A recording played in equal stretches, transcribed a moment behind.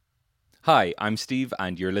Hi, I'm Steve,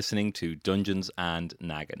 and you're listening to Dungeons and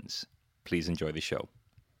Naggins. Please enjoy the show.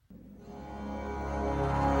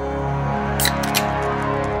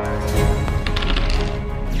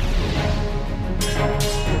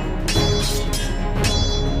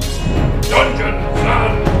 Dungeons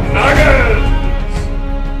and Naggins!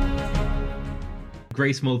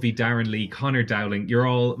 Grace Mulvey, Darren Lee, Connor Dowling, you're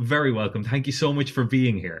all very welcome. Thank you so much for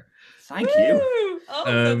being here. Thank you. Oh,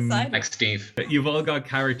 so excited. Thanks, Steve. You've all got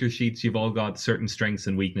character sheets, you've all got certain strengths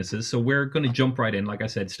and weaknesses, so we're going to jump right in. Like I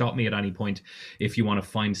said, stop me at any point if you want to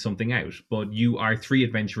find something out. But you are three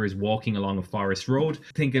adventurers walking along a forest road,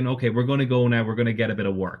 thinking, okay, we're going to go now, we're going to get a bit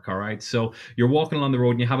of work, all right? So you're walking along the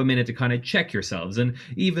road and you have a minute to kind of check yourselves and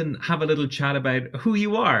even have a little chat about who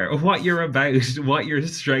you are, what you're about, what your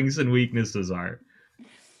strengths and weaknesses are.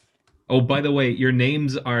 Oh, by the way, your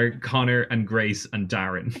names are Connor and Grace and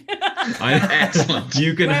Darren. Excellent.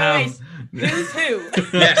 You can have... Wait. Who's who?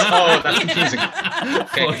 Yes. Oh, that's confusing.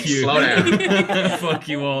 Okay, Fuck you. slow down. Fuck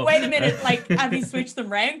you all. Wait a minute, like, have you switched them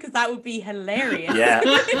round? Because that would be hilarious. Yeah.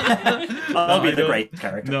 I'll be I the don't- great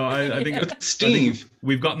character. No, I think Steve,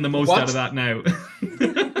 we've gotten the most What? out of that now.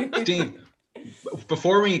 Steve,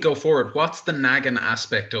 before we go forward, what's the nagging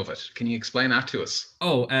aspect of it? Can you explain that to us?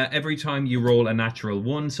 Every time you roll a natural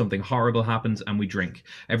 1, something horrible happens and we drink.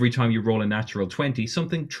 Every time you roll a natural 20,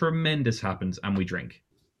 something tremendous happens and we drink.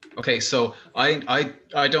 Okay, so I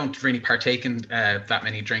don't really partake in that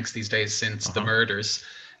many drinks these days since the murders.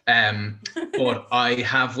 But I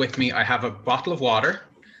have with me, I have a bottle of water.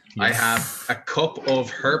 I have a cup of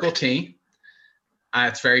herbal tea.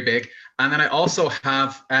 It's very big. And then I also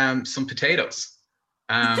have some potatoes.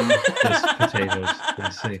 Just potatoes.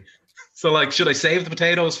 Let's see. So, like, should I save the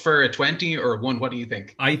potatoes for a 20 or a 1? What do you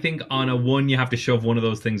think? I think on a 1, you have to shove one of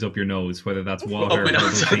those things up your nose, whether that's water, my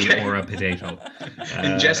nose, herbal tea, okay. or a potato.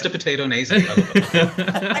 Ingest a potato nasally.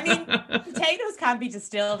 I mean, potatoes can be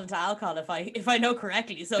distilled into alcohol if I know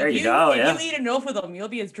correctly. So There if you go, yeah. you eat enough of them, you'll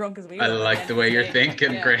be as drunk as we I were. like the way you're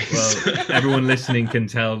thinking, Yeah. Grace. Well, everyone listening can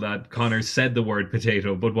tell that Connor said the word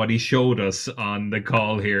potato, but what he showed us on the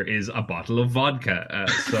call here is a bottle of vodka.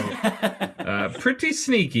 Pretty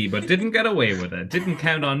sneaky, but didn't get away with it. Didn't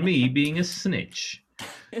count on me being a snitch.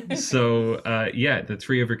 So, the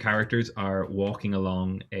three of your characters are walking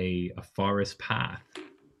along a forest path.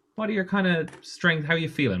 What are your kind of strengths? How are you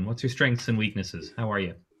feeling? What's your strengths and weaknesses? How are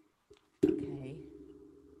you? Okay.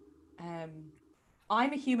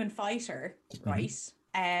 I'm a human fighter, right?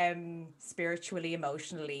 Spiritually,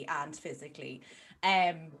 emotionally, and physically.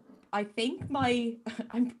 I think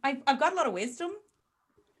I've got a lot of wisdom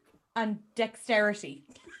and dexterity.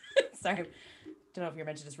 Sorry, don't know if you're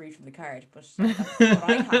meant to just read from the card, but that's what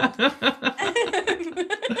I have.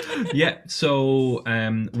 Yeah, so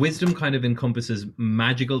wisdom kind of encompasses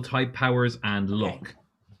magical type powers and luck.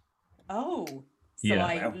 Oh, so Yeah.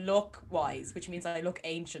 I Wow. look wise, which means I look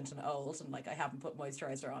ancient and old, and like I haven't put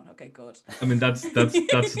moisturizer on. Okay, good. I mean, that's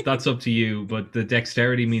up to you, but the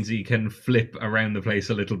dexterity means that you can flip around the place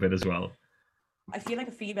a little bit as well. I feel like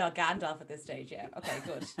a female Gandalf at this stage. Yeah. Okay,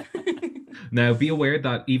 good. Now, be aware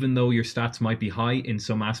that even though your stats might be high in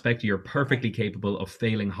some aspect, you're perfectly capable of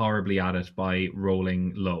failing horribly at it by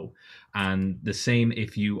rolling low. And the same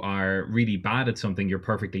if you are really bad at something, you're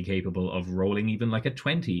perfectly capable of rolling even like a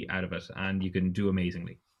 20 out of it, and you can do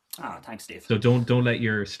amazingly. Ah, thanks, Steve. So don't let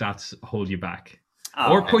your stats hold you back.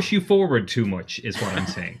 Oh, Or push you forward too much is what I'm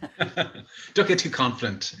saying. Don't get too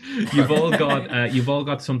confident. You've all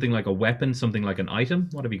got something like a weapon, something like an item.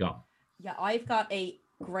 What have you got? Yeah, I've got a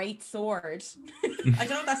great sword. I don't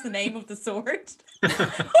know if that's the name of the sword or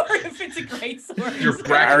if it's a great sword. You're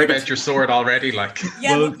bragging about your sword already, like.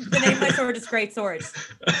 Yeah, Well- but the name of my sword is Great Sword.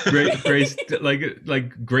 Grace,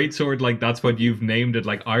 like great sword, like that's what you've named it,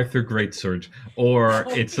 like Arthur Greatsword, or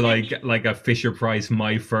it's like a Fisher Price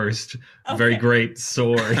My First Very Okay. Great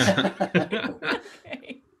Sword.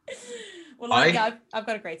 Okay. Well, I've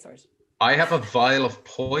got a great sword. I have a vial of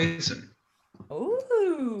poison.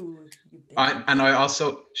 Ooh. I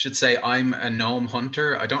also should say I'm a gnome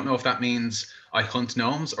hunter. I don't know if that means I hunt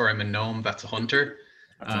gnomes or I'm a gnome that's a hunter.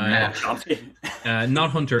 That's a mad Chomsky.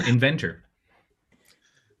 Not hunter, inventor.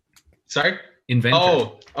 Sorry? Inventor.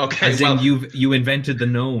 Oh, okay. As in you invented the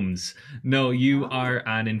gnomes. No, you are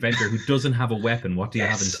an inventor who doesn't have a weapon. What do you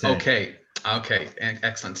have yes, instead? okay.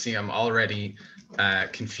 Excellent. See, I'm already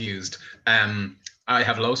confused. I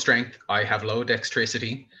have low strength. I have low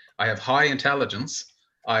dexterity. I have high intelligence.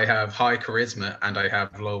 I have high charisma, and I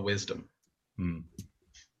have low wisdom. Hmm.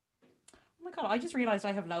 Oh my god, I just realized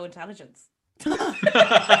I have low intelligence. Who's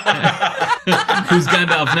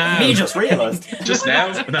Gandalf now? Me just realised. Just now?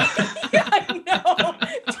 Yeah, I know.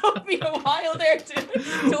 Took me a while there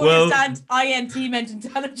to Well- understand INT meant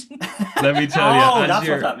intelligence. Let me tell you, Oh, as that's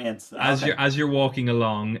you're, what that means. as you're walking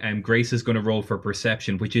along, Grace is going to roll for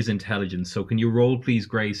perception, which is intelligence. So can you roll, please,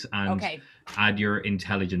 Grace, and Okay. add your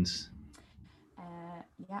intelligence?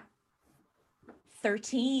 Yeah.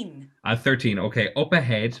 13. 13. Okay, up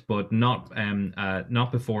ahead, but not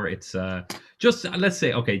before it's just, let's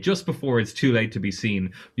say, okay, just before it's too late to be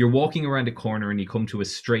seen. You're walking around a corner and you come to a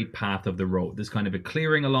straight path of the road. There's kind of a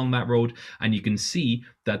clearing along that road, and you can see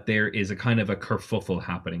that there is a kind of a kerfuffle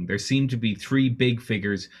happening. There seem to be 3 big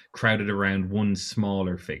figures crowded around one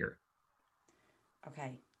smaller figure.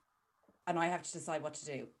 Okay. And I have to decide what to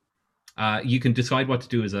do. You can decide what to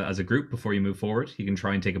do as a group before you move forward. You can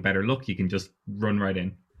try and take a better look. You can just run right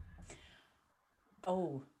in.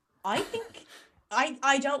 Oh, I think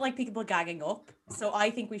I don't like people gagging up, so I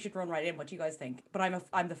think we should run right in. What do you guys think? But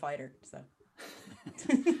I'm the fighter, so.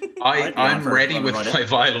 I'm ready with right in. my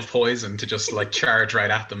vial of poison to just like charge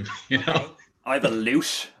right at them. You know. Okay. I have a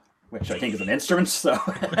lute, which I think is an instrument, so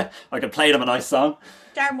I could play them a nice song.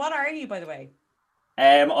 Darren, what are you, by the way?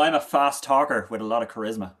 I'm a fast talker with a lot of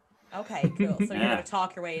charisma. Okay, cool. So you're Yeah. gonna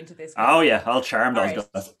talk your way into this. Oh yeah, I'll charm those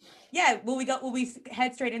Alright. guys. Yeah. Will we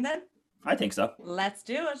head straight in then? I think so. Let's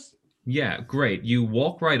do it. Yeah, great. You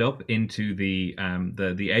walk right up into the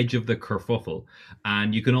edge of the kerfuffle,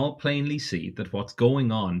 and you can all plainly see that what's going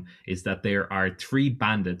on is that there are 3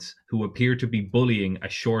 bandits who appear to be bullying a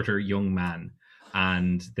shorter young man,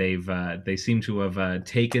 and they seem to have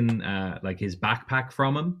taken like his backpack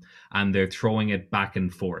from him, and they're throwing it back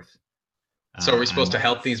and forth. So are we supposed to And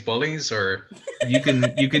help these bullies, or You can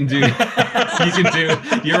do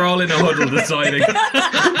You're all in a huddle deciding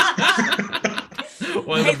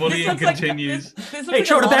while the Hey, bullying continues. This looks Hey, like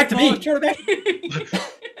throw a it back to me. long Throw it back.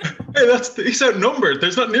 hey, he's outnumbered.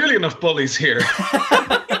 There's not nearly enough bullies here.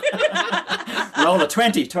 Roll a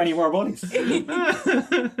 20 more bullies.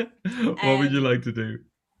 What would you like to do?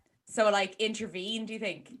 So, like, intervene, do you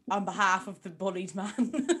think, on behalf of the bullied man?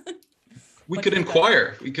 We What could do you guys-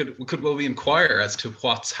 inquire. Will we inquire as to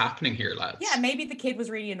what's happening here, lads? Yeah, maybe the kid was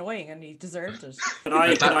really annoying and he deserved it. Could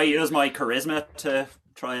I use my charisma to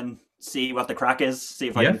try and see what the crack is? See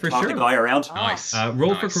if I Yeah, can for talk sure. the guy around. Nice.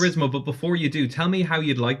 Roll for Nice. charisma, but before you do, tell me how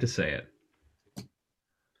you'd like to say it.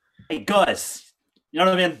 Hey guys, you know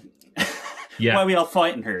what I mean? Yeah. Why are we all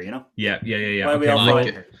fighting here? You know? Yeah. Why we Okay, all roll, like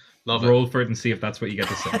it. Love it. roll for it and see if that's what you get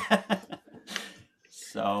to say.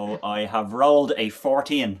 So I have rolled a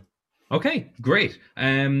 14. Okay, great.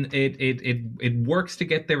 It works to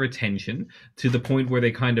get their attention to the point where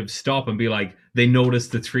they kind of stop and be like, they notice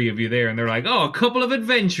the 3 of you there, and they're like, "Oh, a couple of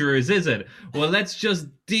adventurers, is it? Well, let's just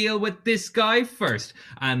deal with this guy first."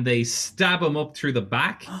 And they stab him up through the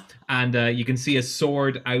back, and you can see a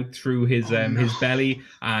sword out through his belly,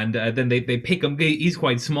 and then they pick him. He's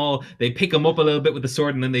quite small. They pick him up a little bit with the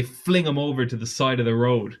sword, and then they fling him over to the side of the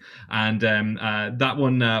road. And that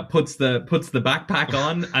one puts the backpack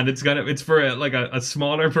on, and it's for a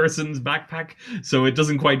smaller person's backpack, so it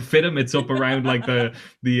doesn't quite fit him. It's up around like the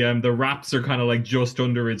wraps are kind of like just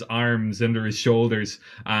under his arms, under his shoulders,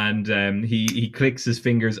 and he clicks his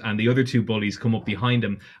fingers, and the other 2 bullies come up behind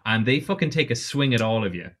him, and they fucking take a swing at all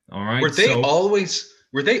of you. All right. Were they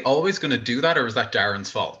always going to do that, or was that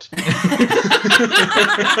Darren's fault? In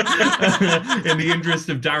the interest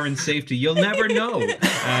of Darren's safety, you'll never know.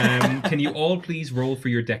 Can you all please roll for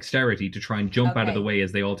your dexterity to try and jump out of Okay. the way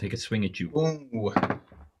as they all take a swing at you? Ooh,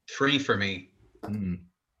 3 for me.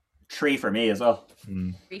 3 for me as well.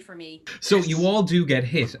 3 for me. So you all do get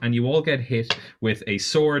hit, and you all get hit with a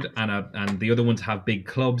sword, and the other ones have big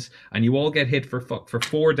clubs, and you all get hit for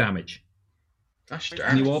 4 damage. Gosh Can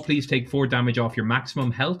darn. you all please take 4 damage off your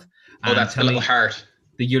maximum health? Oh, And that's the tell me little heart.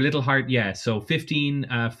 your little heart, yeah. So 15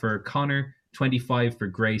 for Connor, 25 for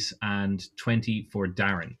Grace, and 20 for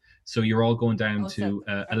Darren. So you're all going down to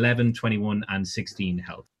 11, 21, and 16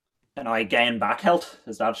 health. Can I gain back health?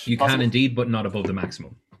 Is that You possible? can indeed, but not above the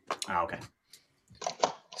maximum. Okay.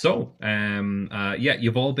 So, yeah,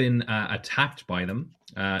 you've all been attacked by them.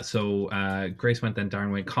 So Grace went, then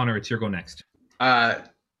Darren went. Connor, it's your go next. I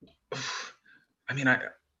mean, I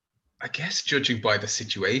guess judging by the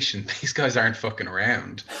situation, these guys aren't fucking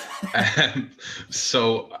around.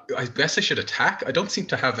 So I guess I should attack. I don't seem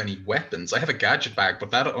to have any weapons. I have a gadget bag,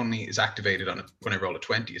 but that only is activated on when I roll a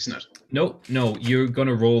 20, isn't it? No, you're going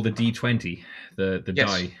to roll the D20, the Yes.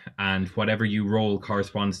 die, and whatever you roll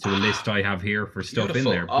corresponds to a list I have here for stuff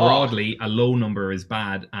Beautiful. in there. Oh. Broadly, a low number is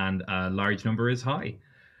bad and a large number is high.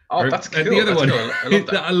 Oh, Or, that's cool. The other That's one, cool. I love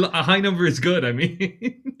that. a high number is good. I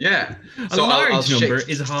mean, Yeah. a So large I'll number shake,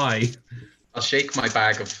 is high. I'll shake my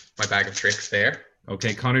bag of tricks there.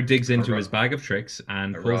 Okay, Connor digs into Alright. his bag of tricks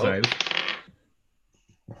and A pulls roll. out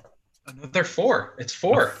Another 4. It's a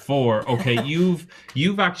 4. 4. Okay,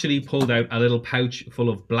 you've actually pulled out a little pouch full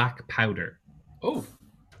of black powder, Oh,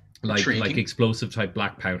 like intriguing. explosive type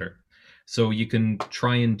black powder. So you can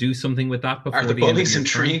try and do something with that before Are the the end of bullies your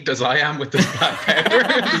turn. intrigued as I am with this black powder?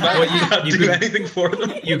 Does that Well, not you do could- anything for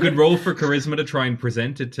them? You could roll for charisma to try and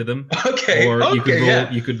present it to them, Okay, or you could okay, roll.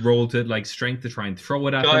 yeah. You could roll to like strength to try and throw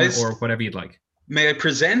it at Guys. them, or whatever you'd like. May I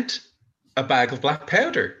present a bag of black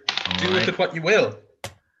powder? Do All with right. it what you will.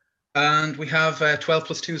 And we have 12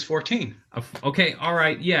 plus 2 is 14. Okay, all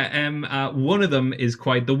right, yeah. One of them is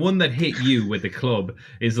quite the one that hit you with the club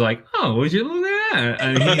is like, oh, would you look at that?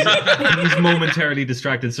 And he's momentarily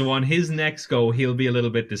distracted. So on his next go, he'll be a little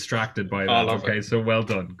bit distracted by that. love Okay, it. so well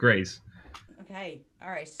done, Grace. Okay. All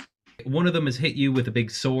right. One of them has hit you with a big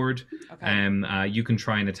sword. Okay. You can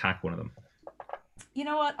try and attack one of them. You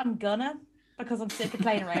know what? I'm gonna, because I'm sick of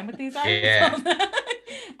playing around with these items.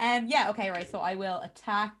 Yeah. Yeah. Okay. Right. So I will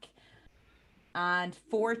attack. And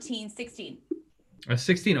 14, 16.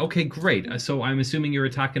 16. Okay, great. So I'm assuming you're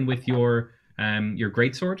attacking with your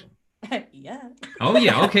greatsword. Yeah. Oh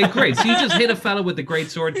yeah, okay, great. So you just hit a fella with the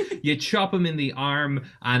greatsword, you chop him in the arm,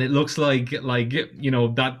 and it looks like you know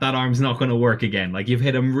that arm's not going to work again. Like you've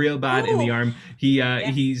hit him real bad in the Ooh. arm.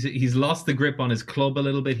 He's lost the grip on his club a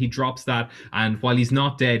little bit. He drops that, and while he's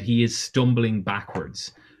not dead, he is stumbling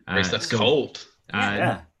backwards. Grace, that's so, cold.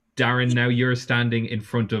 Yeah. Darren, now you're standing in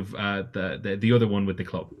front of the other one with the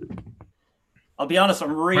club. I'll be honest,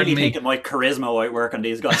 I'm really Pardon me. thinking my charisma might work on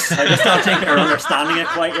these guys. I just don't think they're understanding it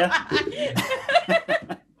quite yet.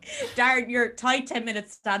 Darren, your tight 10-minute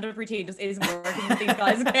stand-up routine just isn't working with these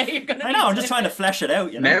guys. Okay, you're gonna. I know, I'm just trying to flesh it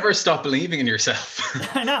out, you know. Never stop believing in yourself.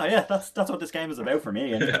 I know, yeah, that's what this game is about for me.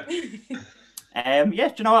 Yeah, do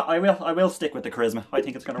you know what? I will stick with the charisma. I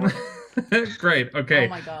think it's gonna work. Great. Okay. Oh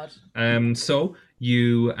my god. So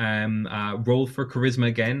you roll for charisma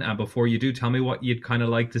again. Before you do, tell me what you'd kind of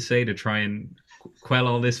like to say to try and quell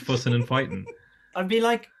all this fussing and fighting. I'd be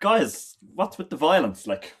like, guys, what's with the violence?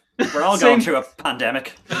 Like, we're all Same- going through a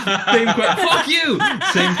pandemic. Fuck you.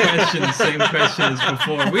 Same question as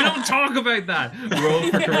before. We don't talk about that. Roll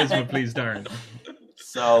for charisma, please, Darren.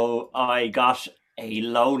 So I got a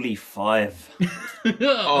lowly 5. Okay.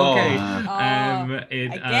 I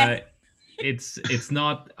guess. It's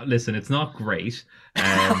not. Listen, it's not great.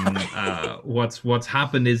 What's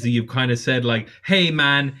happened is that you've kind of said like, "Hey,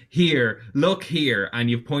 man, here, look here," and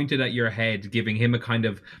you've pointed at your head, giving him a kind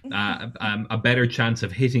of a better chance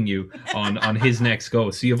of hitting you on his next go.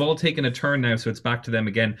 So you've all taken a turn now. So it's back to them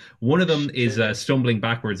again. One of them is stumbling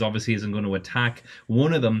backwards. Obviously, isn't going to attack.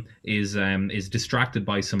 One of them is distracted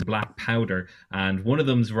by some black powder, and one of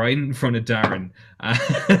them's right in front of Darren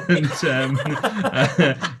and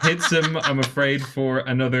hits him. I'm afraid for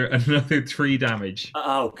another 3 damage.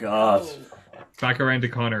 Oh god. Oh. Back around to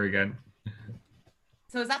Connor again.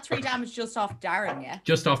 So is that 3 damage just off Darren? Yeah.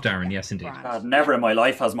 Just off Darren, yes indeed. Grand. God, never in my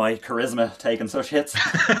life has my charisma taken such hits.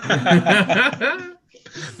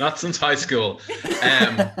 Not since high school.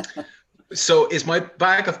 So is my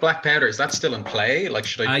bag of black powder, is that still in play? Like,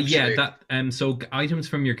 should I? So items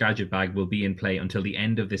from your gadget bag will be in play until the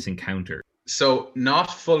end of this encounter. So not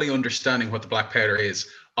fully understanding what the black powder is,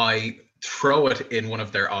 I throw it in one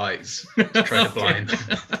of their eyes to try to blind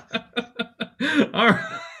them. All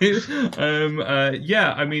right.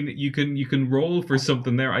 Yeah, I mean you can roll for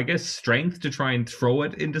something there. I guess strength to try and throw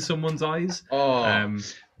it into someone's eyes. Oh,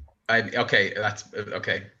 okay. That's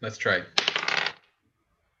okay. Let's try.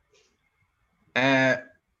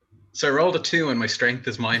 So I rolled a 2 and my strength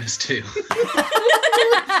is -2.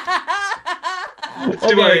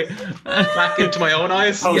 Do I back into my own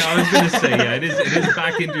eyes? Yeah, I was going to say, yeah, it is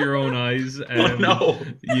back into your own eyes. Oh no!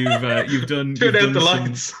 You've done Turn out the some,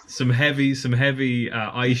 lights. some heavy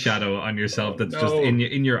eyeshadow on yourself that's just No.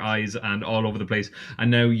 in your eyes and all over the place.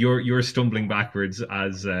 And now you're stumbling backwards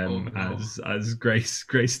as no. as Grace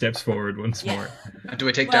steps forward once Yeah. more. And do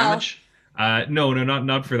I take Well- damage? No,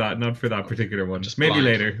 not for that particular one. Just Maybe blind.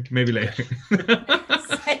 later.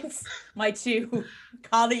 Since my 2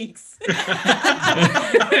 colleagues,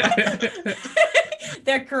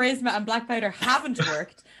 their charisma and black powder haven't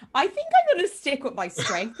worked, I think I'm going to stick with my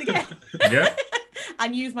strength again. Yeah.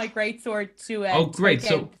 And use my greatsword to Oh, great. take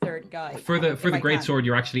So, out the third guy. For the if I great can. sword,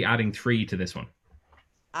 you're actually adding 3 to this one.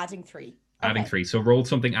 Adding 3. Adding Okay. 3. So roll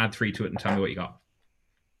something, add 3 to it, and tell me what you got.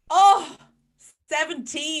 Oh,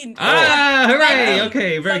 17. Ah, hooray! 20.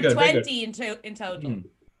 Okay, very So good. Very good. 20 in total. Hmm.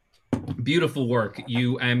 Beautiful work.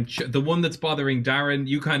 You the one that's bothering Darren,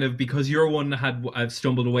 you kind of, because your one had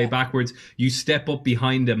stumbled away backwards, you step up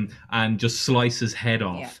behind him and just slice his head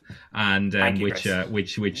off, and which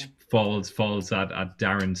falls at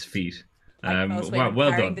Darren's feet. Well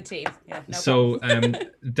done. The team. Yeah, so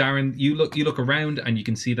Darren, you look around and you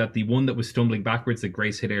can see that the one that was stumbling backwards that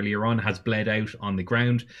Grace hit earlier on has bled out on the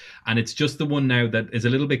ground, and it's just the one now that is a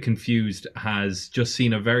little bit confused, has just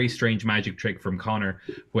seen a very strange magic trick from Connor,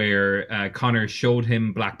 where Connor showed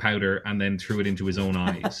him black powder and then threw it into his own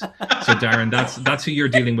eyes. So Darren, that's who you're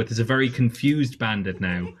dealing with, is a very confused bandit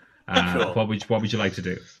now. Cool. What would you like to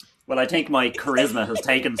do? Well, I think my charisma has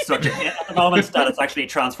taken such a hit at the moment that it's actually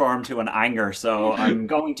transformed to an anger. So I'm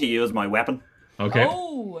going to use my weapon. Okay.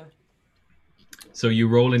 Oh. So you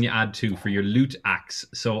roll and you add 2 for your lute axe.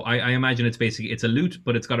 So I imagine it's a lute,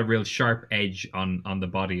 but it's got a real sharp edge on the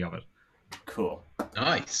body of it. Cool.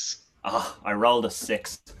 Nice. I rolled a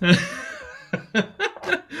 6.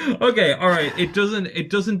 Okay, all right. It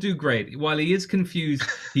doesn't do great. While he is confused,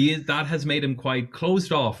 that has made him quite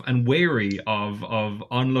closed off and wary of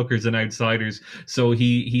onlookers and outsiders. So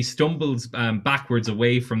he stumbles backwards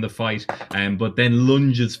away from the fight, but then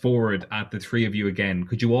lunges forward at the 3 of you again.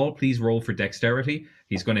 Could you all please roll for dexterity?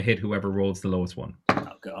 He's going to hit whoever rolls the lowest one.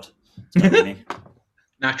 Oh God. It's not me.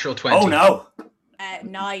 Natural 20. Oh no.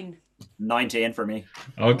 9. 19 for me.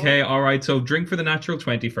 Okay, all right. So drink for the natural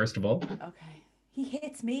 20 first of all. Okay. He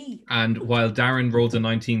hits me. And while Darren rolls a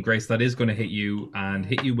 19, Grace, that is going to hit you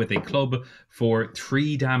with a club for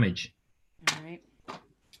 3 damage. All right.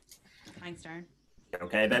 Thanks, Darren.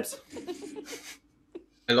 Okay, babes.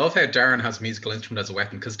 I love how Darren has musical instrument as a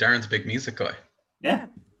weapon, because Darren's a big music guy. Yeah.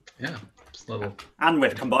 Yeah. Just a little. And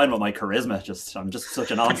combined with my charisma, I'm just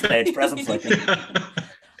such an on-stage presence. Like.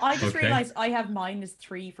 I just realised I have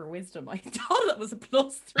 -3 for wisdom. I thought that was a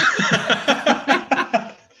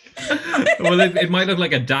 +3. Well, it might look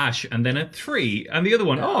like a dash and then a 3, and the other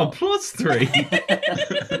one,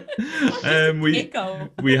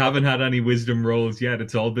 +3. We haven't had any wisdom rolls yet.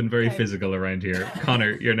 It's all been very physical around here.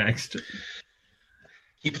 Connor, you're next.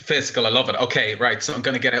 Keep it physical. I love it. Okay, right. So I'm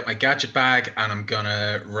going to get out my gadget bag and I'm going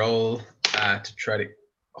to roll to try to.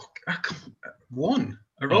 Come on. 1.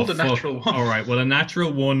 I rolled a natural 1. All right. Well, a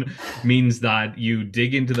natural 1 means that you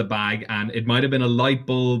dig into the bag, and it might have been a light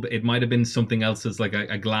bulb. It might have been something else, that's like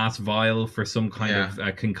a glass vial for some kind of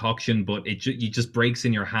concoction, but it just breaks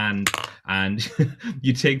in your hand, and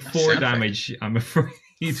you take 4 damage. I'm afraid.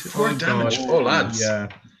 4 damage. Oh, lads. Yeah.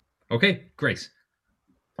 Okay, Grace.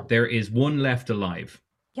 There is 1 left alive.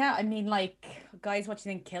 Yeah, I mean, like, guys, what do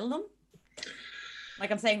you think? Kill them?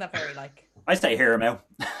 Like, I'm saying that very, like. I stay here now.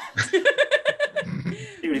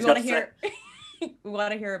 We want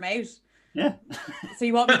to hear him out. Yeah. So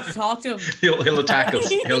you want me to talk to him? He'll attack us.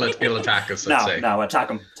 He'll attack us. I'd say. No, attack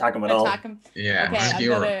him. Attack him at all. Attack him. Yeah.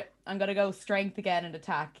 Okay, I'm gonna go strength again and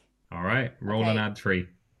attack. All right, roll and add 3.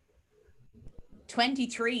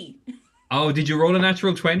 23. Oh, did you roll a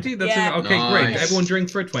natural 20? That's okay. Nice. Great. Everyone drink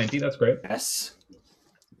for a 20. That's great. Yes.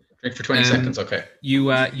 Drink for 20 seconds. Okay.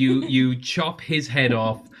 You chop his head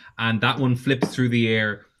off, and that one flips through the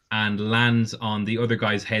air and lands on the other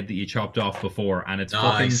guy's head that you chopped off before, and it's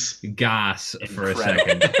fucking gas for a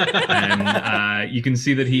second. And you can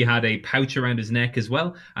see that he had a pouch around his neck as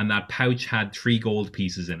well, and that pouch had 3 gold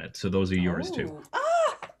pieces in it. So those are yours too.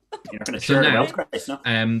 You're not going to share the wealth, Grace, no?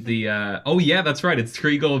 Oh yeah, that's right. It's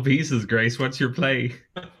 3 gold pieces, Grace. What's your play?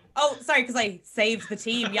 Oh, sorry, because I saved the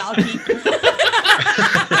team. Yeah, I'll keep.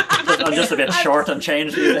 I'm just a bit short on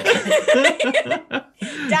change.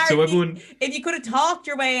 Darren, so everyone, if you could have talked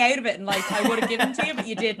your way out of it, and like I would have given to you, but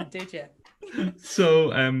you didn't, did you? So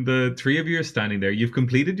the 3 of you are standing there. You've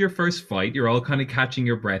completed your first fight. You're all kind of catching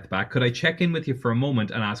your breath back. Could I check in with you for a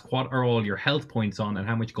moment and ask what are all your health points on, and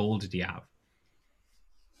how much gold do you have?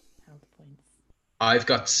 Health points. I've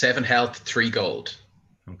got 7 health, 3 gold.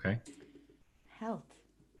 Okay. Health.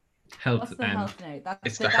 Health. What's the health now?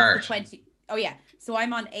 It's the heart. 20. Oh yeah. So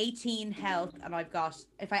I'm on 18 health, and I've got.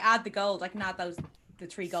 If I add the gold, I can add the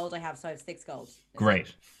 3 gold I have, so I have 6 gold.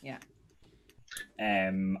 Great. Yeah.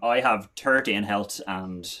 I have 13 health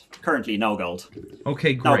and currently no gold.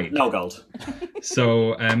 Okay, great. No gold.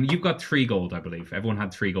 So you've got 3 gold, I believe. Everyone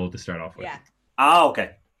had 3 gold to start off with. Yeah.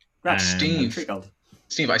 Okay. Steve. 3 gold.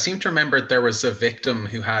 Steve, I seem to remember there was a victim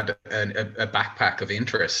who had a backpack of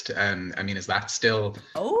interest. I mean, is that still?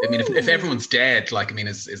 Oh. I mean, if everyone's dead, like, I mean,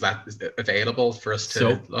 is that available for us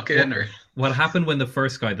to look in? Or What happened when the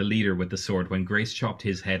first guy, the leader with the sword, when Grace chopped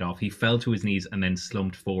his head off, he fell to his knees and then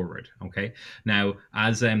slumped forward. Okay. Now,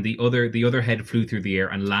 as the other head flew through the air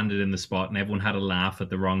and landed in the spot, and everyone had a laugh at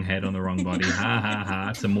the wrong head on the wrong body. Ha ha ha!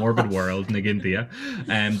 It's a morbid world, Naginthia.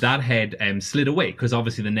 That head slid away because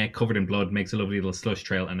obviously the neck covered in blood makes a lovely little slush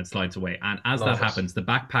trail and it slides away. And as that happens, the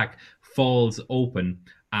backpack falls open.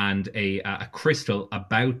 And a crystal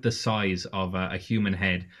about the size of a human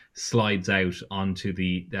head slides out onto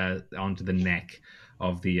the neck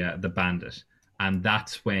of the bandit, and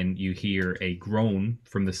that's when you hear a groan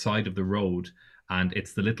from the side of the road, and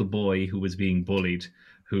it's the little boy who was being bullied,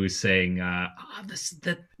 who's saying,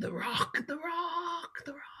 the rock.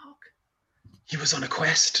 He was on a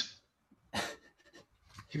quest.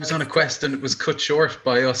 He was on a quest, and it was cut short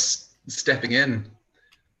by us stepping in.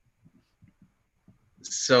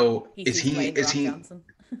 So is he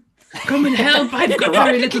come and help? I've got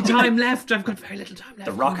very little time left.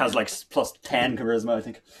 The Rock has like plus 10 charisma, I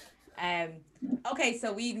think. Okay,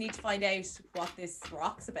 so we need to find out what this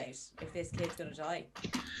rock's about, if this kid's gonna die.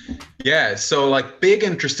 Yeah, so like big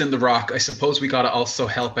interest in the Rock. I suppose we gotta also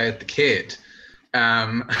help out the kid.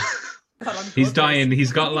 He's dying.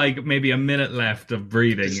 He's got like maybe a minute left of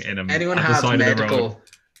breathing in him. Anyone have medical?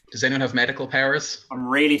 Does anyone have medical powers? I'm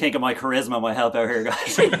really thinking my charisma might help out here,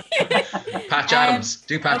 guys. Patch Adams.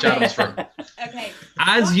 Do Patch Adams for him. Okay.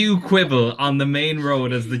 As you quibble on the main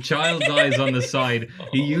road, as the child dies on the side,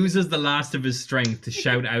 he uses the last of his strength to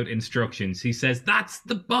shout out instructions. He says, "That's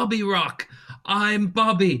the Bobby Rock. I'm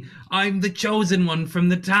Bobby. I'm the chosen one from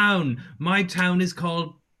the town. My town is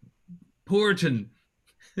called Porton.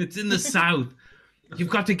 It's in the south. You've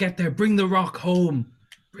got to get there. Bring the rock home.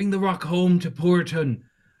 Bring the rock home to Porton.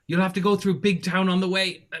 You'll have to go through Big Town on the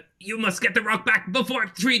way. You must get the rock back before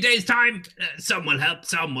 3 days' time. Some will help,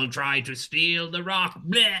 some will try to steal the rock."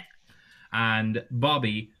 Bleh. And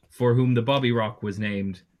Bobby, for whom the Bobby Rock was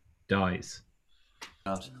named, dies.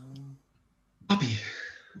 God. Bobby.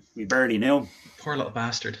 We barely knew him. Poor little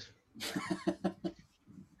bastard. The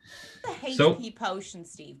HP potion,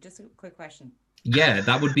 Steve. Just a quick question. Yeah,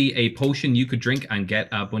 that would be a potion you could drink and get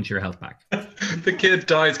a bunch of your health back. The kid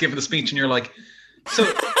dies giving the speech and you're like, so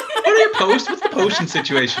what are your posts? What's the potion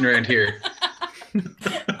situation around here?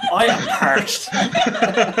 I am parched.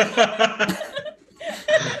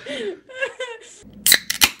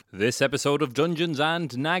 This episode of Dungeons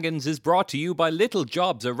and Naggins is brought to you by little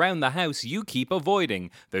jobs around the house you keep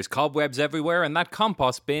avoiding. There's cobwebs everywhere and that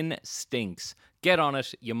compost bin stinks. Get on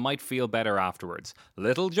it, you might feel better afterwards.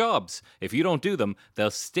 Little jobs. If you don't do them,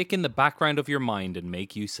 they'll stick in the background of your mind and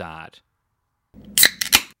make you sad.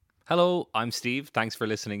 Hello, I'm Steve. Thanks for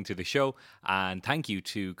listening to the show. And thank you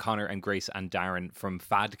to Connor and Grace and Darren from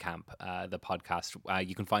Fad Camp, the podcast.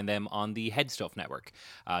 You can find them on the Head Stuff Network.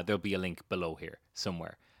 There'll be a link below here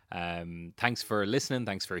somewhere. Thanks for listening.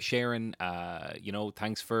 Thanks for sharing.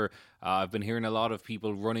 Thanks for... I've been hearing a lot of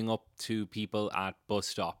people running up to people at bus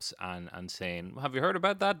stops and saying, "Have you heard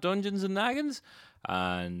about that Dungeons and Naggins?"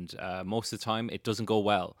 And most of the time it doesn't go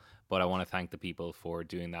well. But I want to thank the people for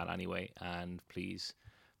doing that anyway. And please...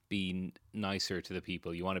 be nicer to the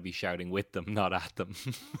people. You want to be shouting with them, not at them.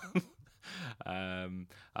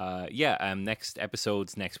 Next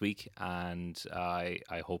episode's next week, and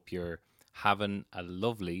I hope you're having a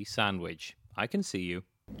lovely sandwich. I can see you.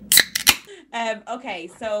 Okay,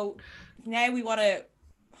 so now we want to...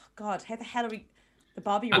 God, how the hell are we... The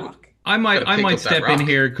Bobby Rock. I might step in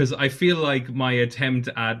here because I feel like my attempt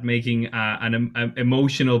at making an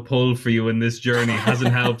emotional pull for you in this journey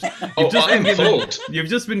hasn't helped. You've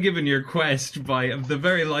just been given your quest by the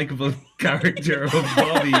very likable character of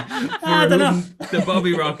Bobby, for whom the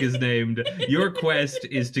Bobby Rock is named. Your quest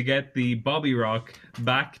is to get the Bobby Rock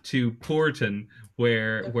back to Porton,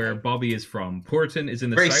 where Bobby is from. Porton is in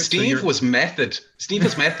the south. Steve was method. Steve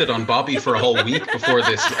was method on Bobby for a whole week before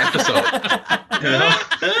this episode.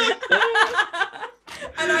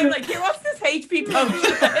 And I'm like, here, what's this HP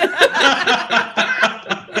potion?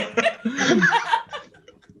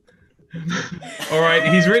 All right,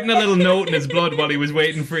 he's written a little note in his blood while he was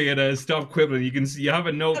waiting for you to stop quibbling. You can see you have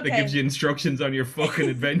a note that gives you instructions on your fucking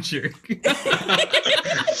adventure.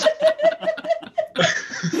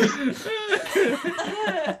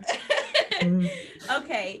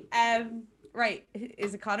 Okay. Right.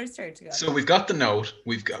 Is it Connor's turn to go? So we've got the note.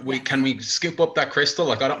 Can we scoop up that crystal?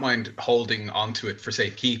 Like, I don't mind holding onto it for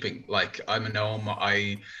safekeeping. Like, I'm a gnome.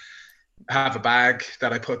 I have a bag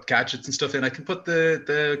that I put gadgets and stuff in. I can put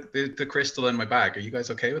the crystal in my bag. Are you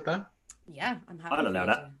guys okay with that? Yeah, I'm happy. I'll allow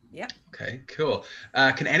that. Yeah. Okay, cool.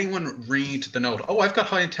 Can anyone read the note? Oh, I've got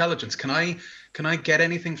high intelligence. Can I get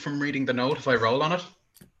anything from reading the note if I roll on it?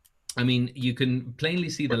 I mean, you can plainly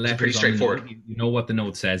see the It's letters pretty on the straightforward. note. You know what the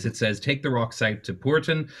note says. It says, take the rock south to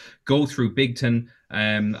Poorton, go through Bigton.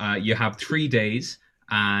 You have 3 days,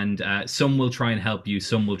 and some will try and help you,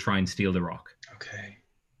 some will try and steal the rock. Okay.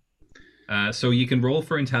 So you can roll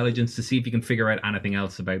for intelligence to see if you can figure out anything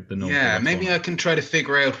else about the note. Yeah, maybe I can try to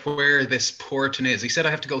figure out where this Porton is. He said I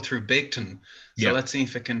have to go through Bigton. So let's see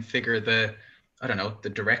if I can figure the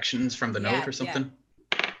directions from the note or something.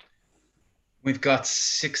 We've got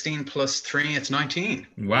 16 plus 3, it's 19.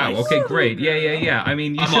 Wow, okay, great. Yeah. I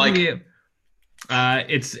mean, you shouldn't be...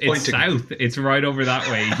 It's south. It's right over that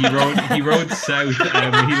way. He rode south.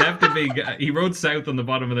 He rode south on the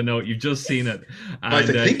bottom of the note. You've just seen it. And, I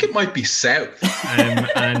think it might be south.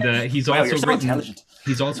 He's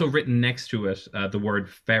also written next to it the word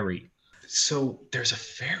ferry. So there's a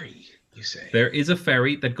ferry, you say? There is a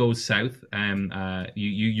ferry that goes south.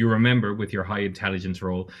 You remember with your high intelligence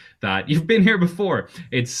roll that you've been here before.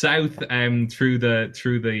 It's south through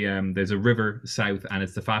the there's a river south, and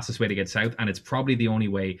it's the fastest way to get south, and it's probably the only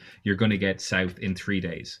way you're going to get south in 3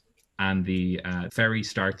 days. And the ferry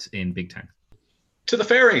starts in Big Town. To the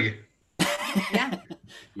ferry. Yeah.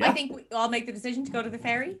 I think we all make the decision to go to the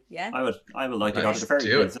ferry. Yeah. I would like to go to the ferry.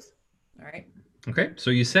 Do it. All right. Okay, so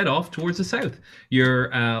you set off towards the south. You're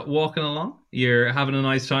walking along. You're having a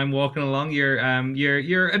nice time walking along.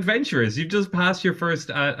 You're adventurous. You've just passed your first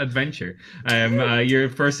adventure. Your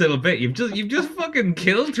first little bit. You've just fucking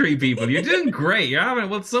killed 3 people. You're doing great.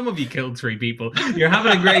 Some of you killed 3 people. You're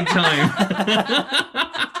having a great time.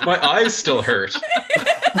 My eyes still hurt.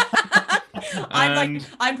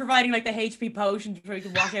 I'm providing like the HP potion so he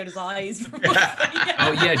can wash out his eyes.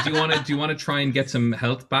 Oh yeah, do you want to try and get some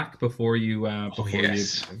health back before you you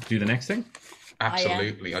do the next thing?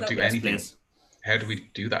 Absolutely, I'll do anything. Please. How do we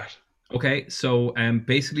do that? Okay, so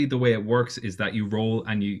basically the way it works is that you roll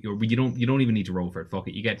and you don't even need to roll for it. Fuck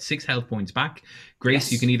it, you get 6 health points back.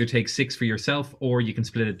 Grace, you can either take 6 for yourself or you can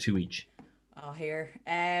split it 2 each. Oh, here.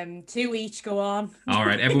 2 each, go on. All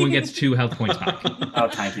right, everyone gets 2 health points back. Oh,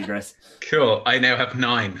 thank you, Grace. Cool. I now have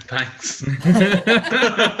 9. Thanks.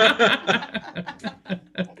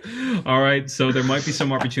 All right, so there might be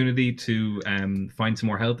some opportunity to find some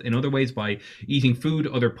more health in other ways by eating food,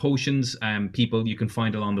 other potions, people you can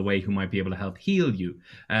find along the way who might be able to help heal you.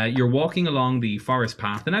 You're walking along the forest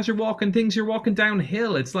path, and as you're walking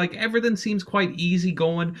downhill. It's like everything seems quite easy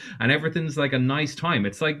going, and everything's like a nice time.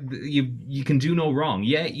 It's like you can do no wrong.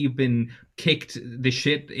 Yeah, you've been kicked the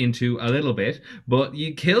shit into a little bit, but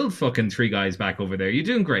you killed fucking 3 guys back over there. You're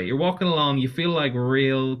doing great. You're walking along. You feel like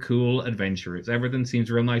real cool adventurers. Everything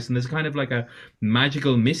seems real nice, and there's kind of like a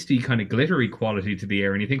magical, misty, kind of glittery quality to the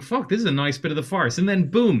air, and you think, fuck, this is a nice bit of the forest. And then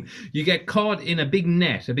boom, you get caught in a big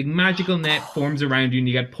net. A big magical net forms around you, and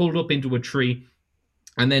you get pulled up into a tree.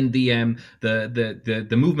 And then the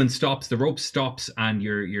movement stops, the rope stops, and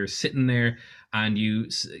you're sitting there, and you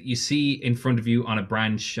see in front of you on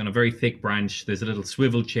a very thick branch, there's a little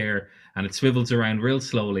swivel chair, and it swivels around real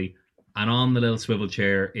slowly. And on the little swivel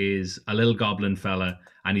chair is a little goblin fella,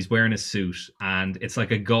 and he's wearing a suit, and it's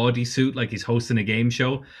like a gaudy suit, like he's hosting a game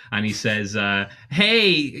show. And he says, "Hey,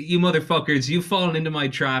 you motherfuckers, you've fallen into my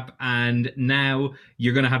trap, and now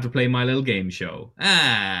you're gonna have to play my little game show."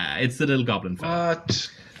 It's the little goblin fella. What?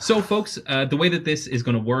 So, folks, the way that this is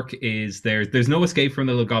going to work is there's no escape from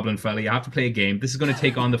the little goblin fella. You have to play a game. This is going to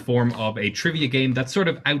take on the form of a trivia game that's sort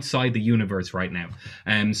of outside the universe right now.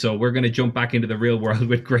 So we're going to jump back into the real world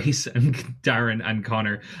with Grace and Darren and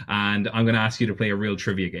Connor, and I'm going to ask you to play a real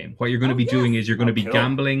trivia game. What you're going to be doing is you're going to be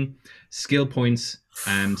gambling skill points.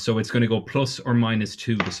 So it's going to go plus or minus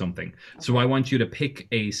 2 to something. So I want you to pick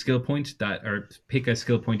a skill point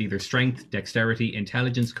either strength, dexterity,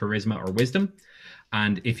 intelligence, charisma, or wisdom.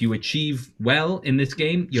 And if you achieve well in this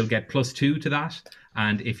game, you'll get plus 2 to that.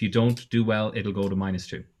 And if you don't do well, it'll go to minus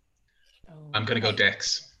 2. I'm going to go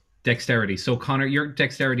dex. Dexterity. So, Connor, your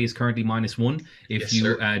dexterity is currently minus 1. If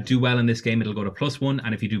you do well in this game, it'll go to plus 1.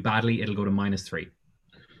 And if you do badly, it'll go to minus 3.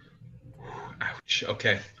 Ouch.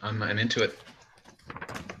 Okay. I'm into it.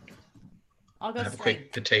 I'll go have a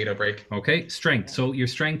quick potato break. Okay, strength. So your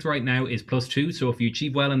strength right now is plus 2. So if you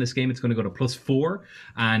achieve well in this game, it's going to go to plus 4.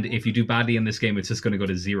 And if you do badly in this game, it's just going to go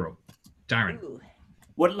to 0. Darren. Ooh.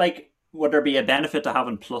 Would there be a benefit to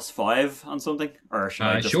having plus 5 on something? Or should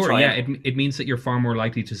I just try yeah. It means that you're far more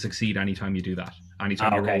likely to succeed anytime you do that.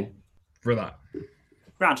 Anytime you roll for that.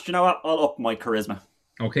 Grant, do you know what? I'll up my charisma.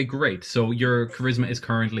 Okay, great. So your charisma is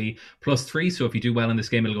currently +3. So if you do well in this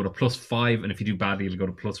game, it'll go to +5, and if you do badly, it'll go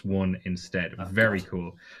to +1 instead. Very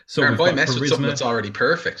cool. So Aaron, we've boy, got mess with something charisma. that's already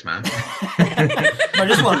perfect, man. I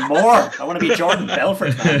just want more. I want to be Jordan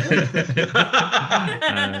Belfort, man.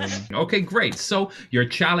 Okay, great. So your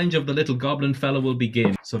challenge of the little goblin fella will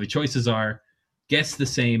begin. So the choices are guess the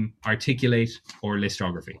same, articulate, or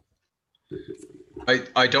listography.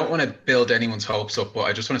 I don't want to build anyone's hopes up, but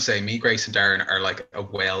I just want to say me, Grace, and Darren are like a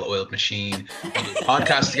well-oiled machine. We do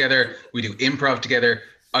podcasts together. We do improv together.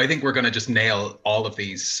 I think we're going to just nail all of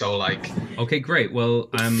these. So, like, Okay, great. Well,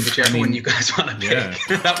 whichever one you guys want to pick,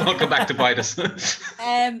 yeah. that won't come back to bite us.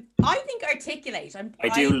 I think articulate. I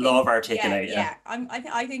do love articulate, yeah.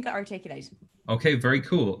 I think articulate. Okay, very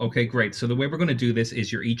cool. Okay, great. So the way we're going to do this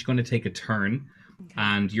is you're each going to take a turn,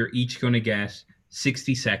 and you're each going to get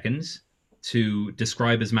 60 seconds to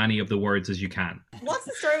describe as many of the words as you can. What's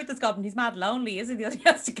the story with this goblin? He's mad lonely, isn't he? He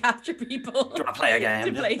has to capture people. Do you want to play a game?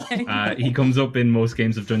 To play games. He comes up in most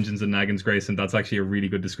games of Dungeons and Dragons, Grace, and that's actually a really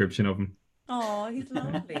good description of him. Oh, he's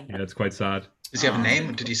lonely. Yeah, it's quite sad. Does he have a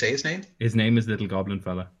name? Did you say his name? His name is Little Goblin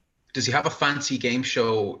Fella. Does he have a fancy game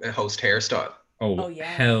show host hairstyle? Oh, yeah.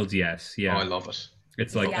 hell yes. Oh, Yeah. I love it.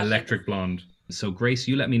 It's like Yeah. electric blonde. So Grace,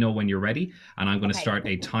 you let me know when you're ready, and I'm going to Okay. start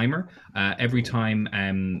a timer. Every time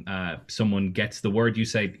someone gets the word, you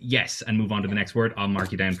say yes and move on to the next word. I'll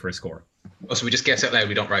mark you down for a score. Oh, so we just guess out loud.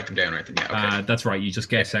 We don't write them down or anything. Yeah, okay. That's right. You just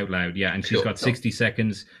guess out loud. Yeah, and she's Cool. got 60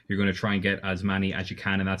 seconds. You're going to try and get as many as you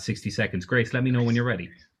can in that 60 seconds. Grace, let me know when you're ready.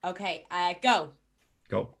 Okay, go.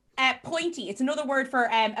 Go. Pointy. It's another word for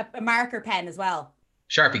a marker pen as well.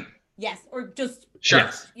 Sharpie. Yes, or just Sharp.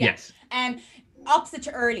 Yes. Yeah. Yes. Opposite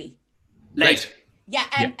to early. Late. Yeah,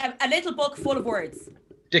 a little book full of words.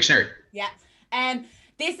 Dictionary. Yeah.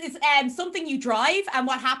 This is something you drive, and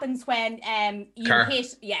what happens when you Car.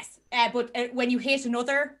 hit. Yes. But when you hit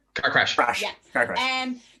another. Car crash. Crash. Yeah. Car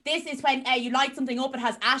crash. This is when you light something up. It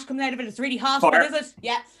has ash coming out of it. It's really hot. Fire. What is it?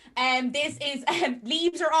 Yeah. This is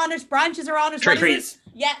leaves are on it, branches are on it. What is Trees.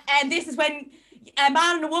 it? Yeah. And this is when a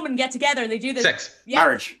man and a woman get together and they do this. Sex. Yeah.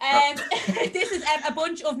 Marriage. This is a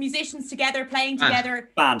bunch of musicians together playing Band. together.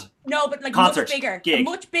 Band. No, but like Concert. much bigger. Gig.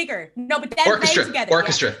 Much bigger. No, but then Orchestra. playing together.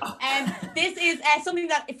 Orchestra. Yeah. This is something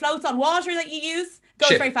that it floats on water that you use. Goes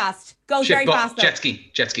Ship. very fast. Goes Ship. very Boat. fast. Though. Jet ski.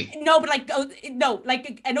 Jet ski. No, but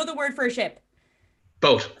like another word for a ship.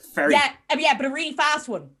 Boat. Ferry. Yeah, but a really fast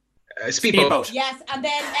one. Speedboat. Speedboat. Yes, and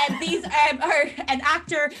then these are an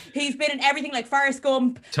actor who's been in everything like Forrest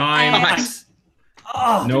Gump. Time. Tom Um, Hanks.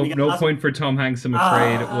 Oh, No, did we get no last- point for Tom Hanks, I'm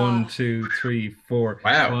afraid. Ah. 1, 2, 3, 4,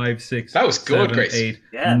 Wow. 5, 6, That was good, 7, Grace. 8,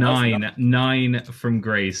 Yeah, that was 9. enough. 9 from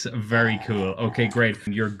Grace. Very cool. Okay, great.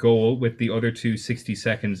 Your goal with the other two 60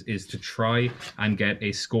 seconds is to try and get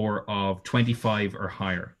a score of 25 or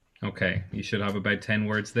higher. Okay, you should have about 10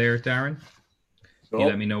 words there, Darren. You Cool.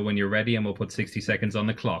 let me know when you're ready, and we'll put 60 seconds on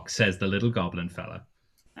the clock, says the little goblin fella.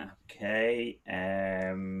 Okay.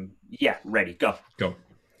 Yeah, ready. Go. Go.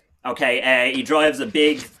 Okay. He drives a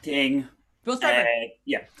big thing. Bus driver.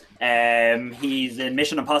 Yeah. He's in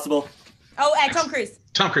Mission Impossible. Tom Cruise.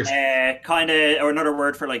 Tom Cruise. Kind of, or another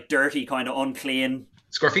word for like dirty, kind of unclean.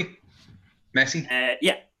 Scruffy. Messy.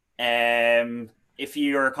 Yeah. If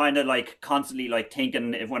you're kind of like constantly like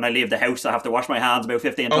thinking, if when I leave the house, I have to wash my hands about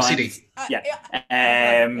 15 OCD. times. Uh, Yeah.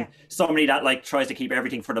 yeah. Somebody that like tries to keep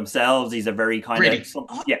everything for themselves. He's a very kind Greedy. of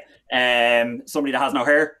somebody that has no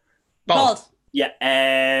hair. Bald. Bald. Yeah.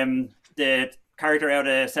 The character out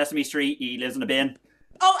of Sesame Street, he lives in a bin.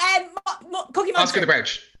 Cookie Monster. Oscar the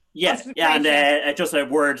Grouch. Yeah, That's yeah, and great, just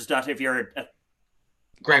words that if you're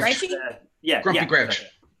Grouch. Grouchy? Grumpy Grouch.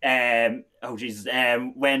 Oh Jesus!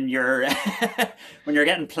 When you're when you're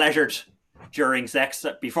getting pleasured during sex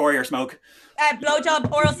before your smoke.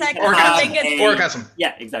 Blowjob, oral sex, Orgasm. fingers, Orgasm.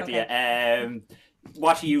 Yeah, exactly. Okay. Yeah.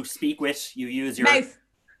 What do you speak with? You use your mouth,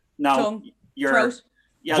 no, tongue, your throat,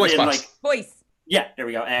 yeah, Voice in, box. like voice. yeah. There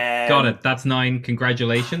we go. Got it. That's 9.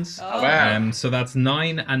 Congratulations. Oh. Wow. So that's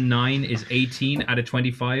 9, and 9 is 18 out of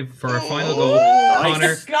 25 for our final goal.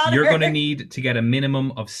 Nice. Connor, Connor. you're going to need to get a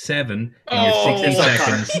minimum of 7 in your Oh, 60 Connor.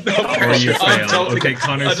 seconds, No, or you I'm fail. totally Okay, good.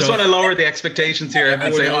 Connor, I just so want to lower the expectations here and say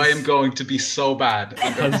Everyone I else- am going to be so bad.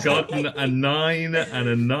 has gotten a 9 and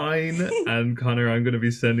a 9, and Connor, I'm going to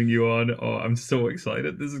be sending you on. Oh, I'm so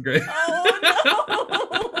excited. This is great. Oh no!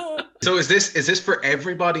 So is this for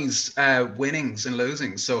everybody's winnings and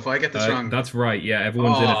losings? So if I get this wrong, That's right. Yeah,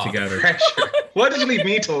 everyone's in it together. Pressure. Why did you leave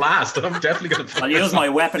me to last? I'm definitely going to. I'll use my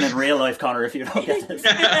weapon in real life, Connor. If you don't get this.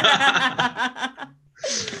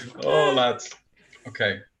 Oh, lads.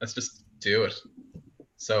 Okay, let's just do it.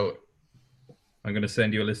 So, I'm going to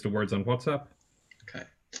send you a list of words on WhatsApp. okay.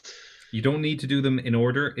 You don't need to do them in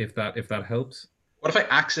order if that helps. What if I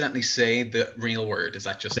accidentally say the real word? Is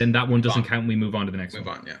that just Then that one doesn't on? count. We move on to the next Move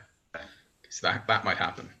one. on, yeah. So that might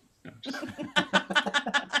happen.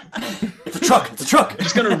 It's a truck. It's a truck. I'm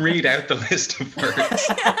just going to read out the list of words.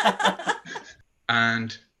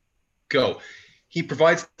 And go. He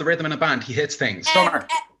provides the rhythm in a band. He hits things.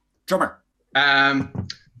 Drummer.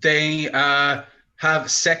 They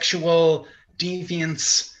have sexual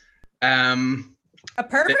deviance. A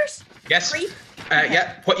pervert? Yes. Creep?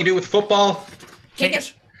 Yeah. What you do with football. Kick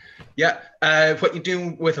it. Yeah. What you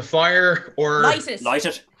do with a fire or Light it. Light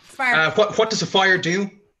it. Spark. what does a fire do?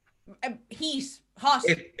 Heat. Hot.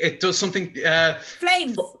 It does something.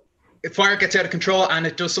 Flames. If fire gets out of control and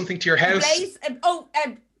it does something to your house. Blaze.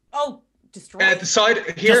 Destroy. The side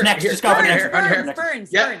here. Just next, here, just go on next, here, on here.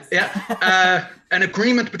 Burns. Yeah. An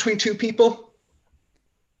agreement between two people.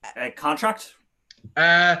 Contract.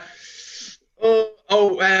 Okay,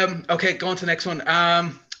 go on to the next one.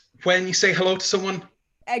 When you say hello to someone.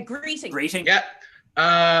 Greeting. Yeah.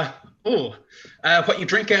 What you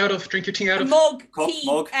drink your tea out A of. mug. Cup, Tea.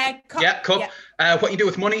 mug. Cup. Yeah, cup. Yeah. What you do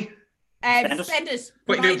with money. Spend it.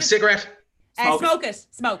 What you do with a cigarette. Smoke it.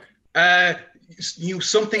 Smoke. Use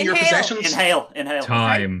something Inhale. your possessions. Inhale.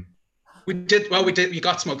 Time. We did. You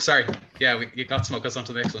got smoke. Sorry. Yeah, you got smoke. That's on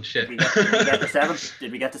to the next one. Shit. Did we get to 7?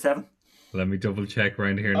 Did we get to 7? Let me double check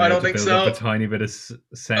right here now I don't to think build so. up a tiny bit of sense.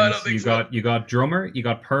 don't think so. You got drummer, you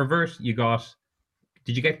got pervert, you got.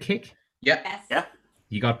 Did you get kick? Yeah. Yes. Yeah.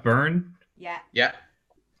 You got burn. Yeah. Yeah.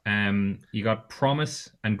 You got promise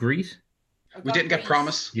and greet. We didn't get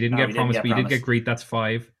promise. You didn't No, get we didn't promise, get but you did promise. get greet. That's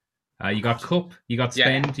 5. You got cup. You got Yeah.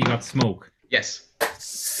 spend. You got smoke. Yes.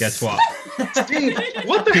 Guess what? Steve,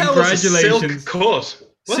 what the hell is a silk Congratulations. cut?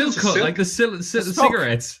 What Silk is a cut, silk- like the smoke.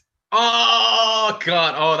 cigarettes. Oh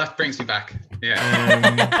God! Oh, that brings me back.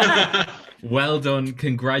 Yeah. Well done,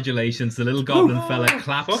 congratulations. The little goblin fella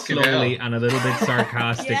claps Fucking slowly hell. and a little bit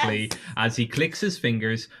sarcastically Yes. as he clicks his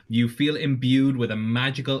fingers. You feel imbued with a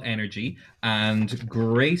magical energy, and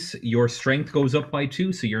Grace, your strength goes up by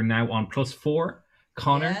 2, so you're now on +4.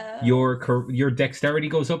 Connor, Yeah. your dexterity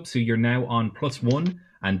goes up, so you're now on +1.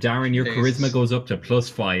 And Darren, your Jesus. charisma goes up to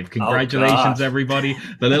 +5. Congratulations, God. everybody.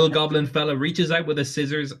 The little goblin fella reaches out with a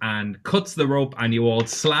scissors and cuts the rope, and you all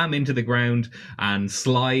slam into the ground and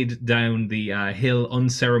slide down the hill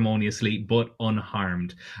unceremoniously but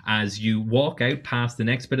unharmed. As you walk out past the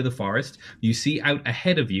next bit of the forest, you see out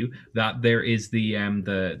ahead of you that there is the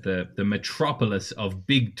metropolis of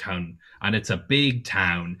Big Town. And it's a big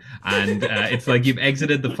town, and it's like you've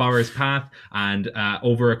exited the forest path, and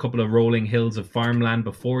over a couple of rolling hills of farmland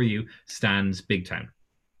before you stands Big Town.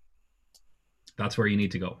 That's where you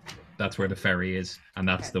need to go. That's where the ferry is, and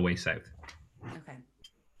that's Okay. the way south. Okay.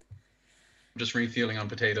 I'm just refueling on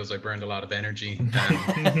potatoes. I burned a lot of energy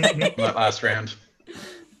that last round.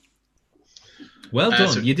 Well done.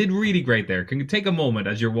 so- You did really great there. Can you take a moment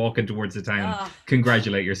as you're walking towards the town? Ah.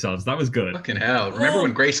 Congratulate yourselves. That was good. Fucking hell! Remember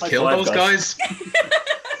when Grace High killed five, those guys.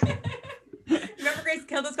 guys? Remember Grace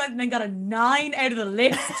killed those guys and then got a 9 out of the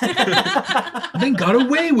list. Then got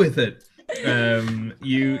away with it.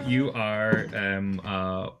 You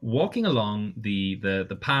are walking along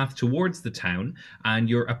the path towards the town, and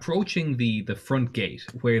you're approaching the front gate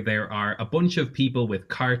where there are a bunch of people with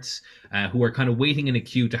carts who are kind of waiting in a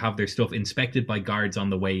queue to have their stuff inspected by guards on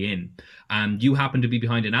the way in. And you happen to be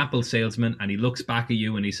behind an apple salesman, and he looks back at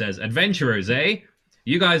you and he says, "Adventurers, eh?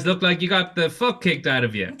 You guys look like you got the fuck kicked out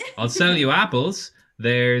of you. I'll sell you apples.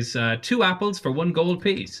 There's 2 apples for 1 gold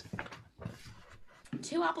piece."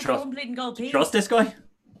 2 apples, Trust- 1 bleeding gold piece. Trust this guy?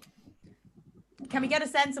 Can we get a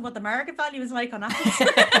sense of what the market value is like on apples?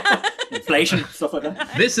 Inflation, stuff like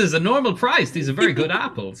that. This is a normal price. These are very good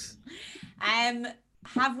apples.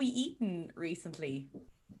 Have we eaten recently?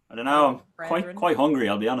 I don't know. I'm Brethren. quite hungry,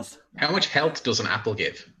 I'll be honest. How much health does an apple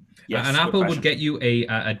give? Yes, An good apple would question. get you a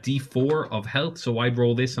D4 of health, so I'd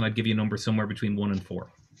roll this and I'd give you a number somewhere between 1 and 4.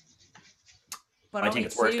 But I only think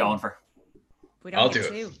it's worth 2. going for. We I'll don't do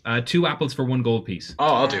get it. 2. 2 apples for 1 gold piece. Oh,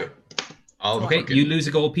 I'll do it. I'll Okay, fucking- you lose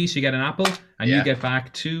a gold piece, you get an apple, and you Yeah. get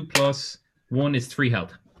back 2 plus 1 is 3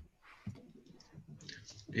 health.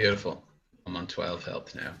 Beautiful. I'm on 12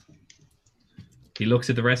 health now. He looks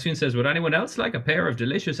at the rest of you and says, "Would anyone else like a pair of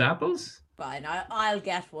delicious apples?" Fine, I'll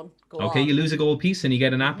get one. Go Okay, on. you lose a gold piece and you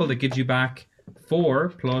get an apple that gives you back 4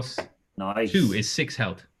 plus Nice. 2 is 6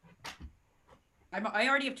 health. I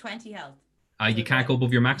already have 20 health. You can't go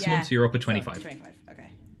above your maximum, Yeah. so you're up at So, 25. 25, okay.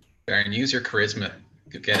 Darren, use your charisma.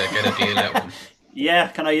 Get a deal out one. Yeah,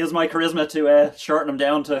 can I use my charisma to shorten him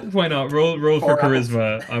down to... Why not? Roll for 4 apples.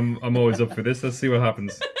 charisma. I'm always up for this. Let's see what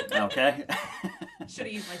happens. Okay. Should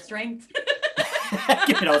have used my strength.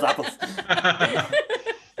 Give me those apples.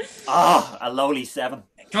 A lowly 7.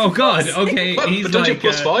 Oh God. Okay. What? He's But don't you like,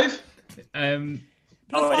 plus 5? Oh, I do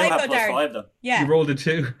five have though, plus Darren. 5 though. Yeah. You rolled a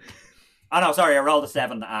 2. Oh no, sorry, I rolled a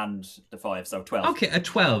 7 and the 5, so 12. Okay, a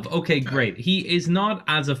 12. Okay, great. He is not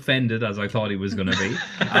as offended as I thought he was going to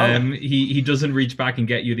be. He doesn't reach back and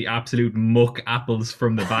get you the absolute muck apples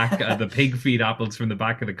from the back, the pig feed apples from the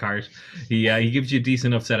back of the cart. He gives you a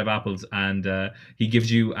decent enough set of apples, and he gives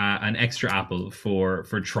you an extra apple for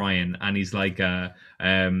trying. And he's like, God,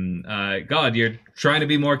 you're trying to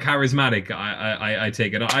be more charismatic. I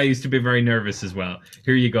take it. I used to be very nervous as well.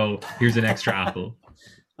 Here you go. Here's an extra apple.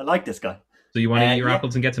 I like this guy. So you want to eat your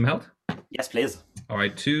apples and get some health? Yes, please. All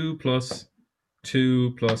right, 2 plus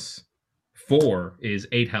 2 plus 4 is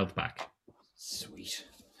 8 health back. Sweet.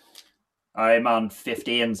 I'm on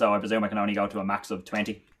 15, so I presume I can only go to a max of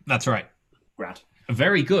 20. That's right. Grant.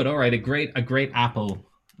 Very good. All right, a great apple.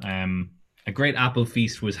 A great apple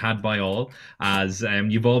feast was had by all, as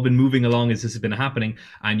you've all been moving along as this has been happening,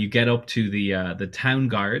 and you get up to the town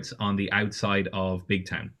guards on the outside of Big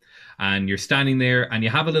Town. And you're standing there and you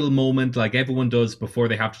have a little moment like everyone does before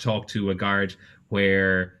they have to talk to a guard,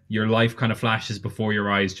 where your life kind of flashes before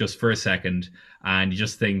your eyes just for a second and you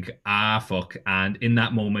just think, fuck. And in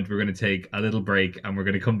that moment, we're going to take a little break and we're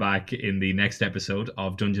going to come back in the next episode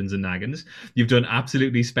of Dungeons and Naggins. You've done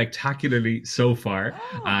absolutely spectacularly so far.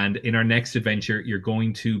 And in our next adventure, you're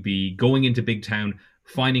going to be going into Big Town,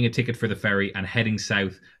 finding a ticket for the ferry and heading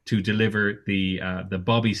south to deliver the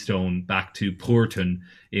Bobby Stone back to Porton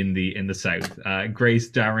in the south. Grace,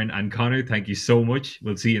 Darren, and Connor, thank you so much.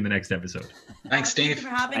 We'll see you in the next episode. Thanks, Steve. Thank you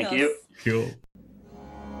for having Thank us. you. Cool.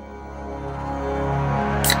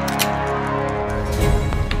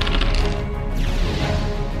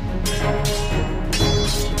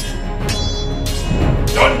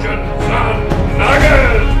 Dungeons and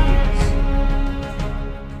Nuggets!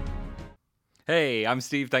 Hey, I'm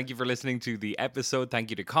Steve. Thank you for listening to the episode. Thank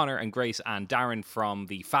you to Connor and Grace and Darren from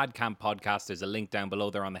the Fad Camp podcast. There's a link down below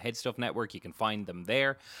there on the Head Stuff Network. You can find them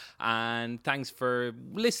there. And thanks for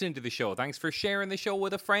listening to the show. Thanks for sharing the show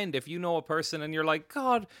with a friend. If you know a person and you're like,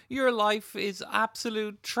 God, your life is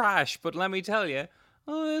absolute trash, but let me tell you,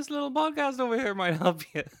 this little podcast over here might help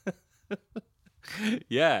you.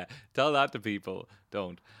 Yeah, tell that to people.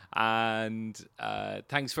 Don't. And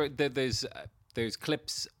thanks for there's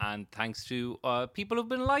clips, and thanks to people who've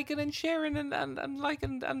been liking and sharing and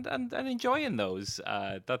liking and enjoying those.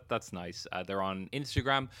 That's nice. They're on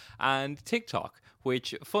Instagram and TikTok,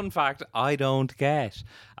 which, fun fact, I don't get.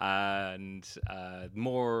 And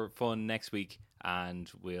more fun next week, and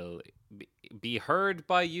we'll be heard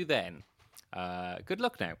by you then. Good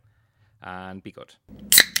luck now, and be good.